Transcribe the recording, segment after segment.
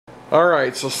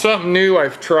Alright, so something new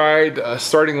I've tried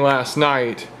starting last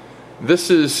night. This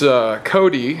is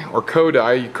KODI, or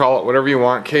KODI, you call it whatever you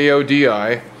want,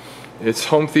 KODI. It's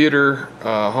home theater,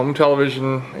 home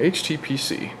television,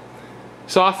 HTPC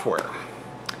software.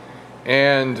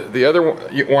 And the other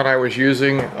one I was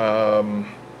using, I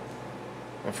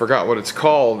forgot what it's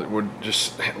called. It would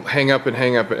just hang up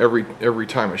every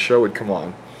time a show would come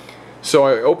on. So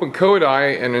I opened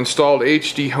KODI and installed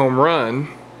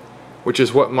HDHomeRun, which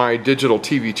is what my digital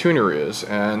TV tuner is.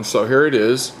 And so here it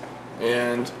is,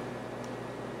 and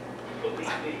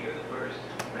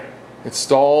it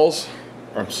stalls,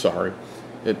 I'm sorry,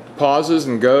 it pauses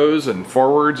and goes and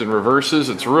forwards and reverses.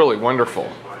 It's really wonderful.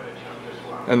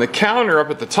 And the counter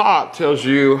up at the top tells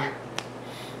you,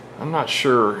 I'm not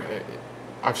sure,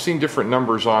 I've seen different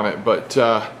numbers on it, but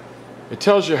it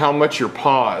tells you how much you're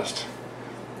paused.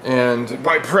 And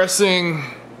by pressing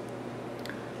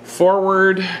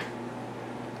forward,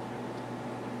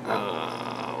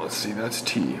 let's see, that's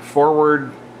T.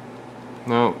 Forward,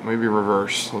 no, maybe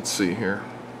reverse. Let's see here.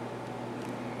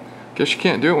 Guess you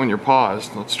can't do it when you're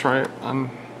paused. Let's try it on.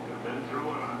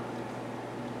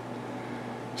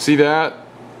 See that?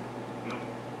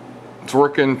 It's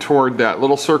working toward that.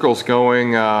 Little circle's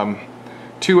going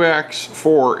 2x,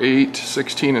 4, 8,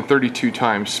 16, and 32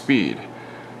 times speed.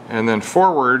 And then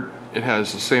forward, it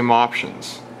has the same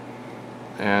options.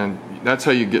 And that's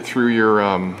how you get through your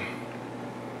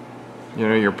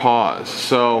your pause.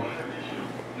 So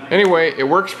anyway, it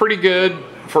works pretty good.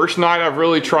 First night I've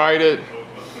really tried it,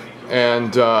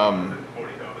 and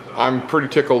I'm pretty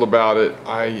tickled about it.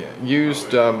 I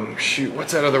used shoot,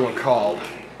 what's that other one called?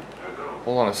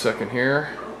 Hold on a second here.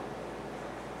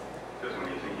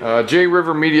 J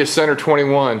River Media Center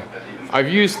 21. I've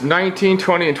used 19,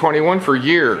 20, and 21 for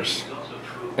years,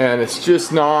 and it's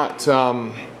just not,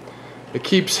 it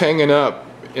keeps hanging up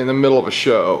in the middle of a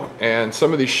show. And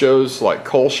some of these shows like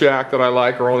Coal Shack that I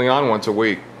like are only on once a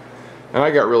week, and I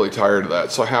got really tired of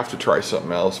that, so I have to try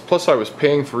something else. Plus I was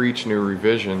paying for each new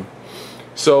revision.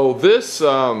 So this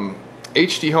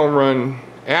HDHomeRun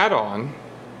add-on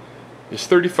is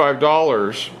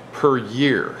 $35 per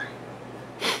year.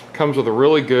 Comes with a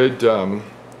really good TV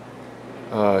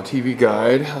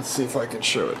guide. Let's see if I can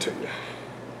show it to you.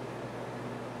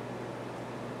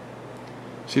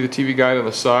 See the TV guide on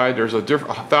the side? There's a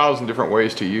thousand different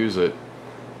ways to use it,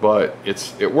 but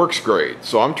it works great.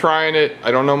 So I'm trying it.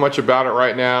 I don't know much about it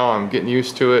right now. I'm getting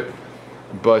used to it,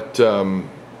 but the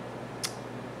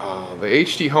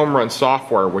HDHomeRun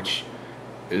software, which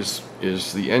is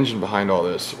the engine behind all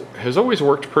this, has always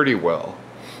worked pretty well.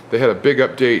 They had a big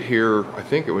update here, I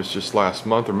think it was just last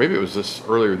month, or maybe it was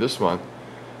earlier this month,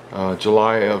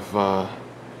 July of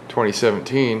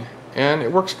 2017, and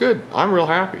it works good. I'm real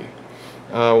happy.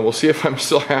 We'll see if I'm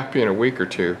still happy in a week or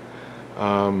two.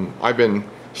 I've been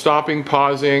stopping,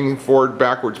 pausing, forward,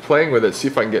 backwards, playing with it, see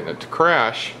if I can get it to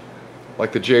crash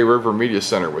like the J River Media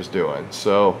Center was doing.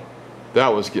 So that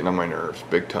was getting on my nerves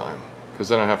big time, because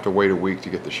then I have to wait a week to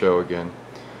get the show again.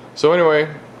 So anyway,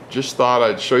 just thought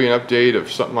I'd show you an update of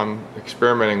something I'm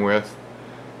experimenting with.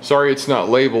 Sorry it's not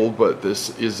labeled, but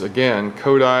this is, again,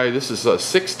 KODI. This is a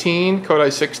 16,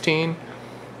 KODI 16,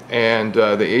 and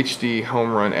the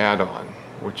HDHomeRun add-on,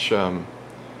 which I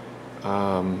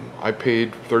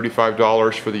paid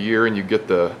 $35 for the year, and you get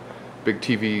the big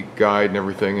TV guide and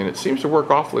everything, and it seems to work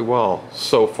awfully well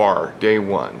so far, day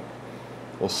one.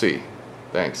 We'll see.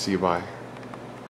 Thanks. See you. Bye.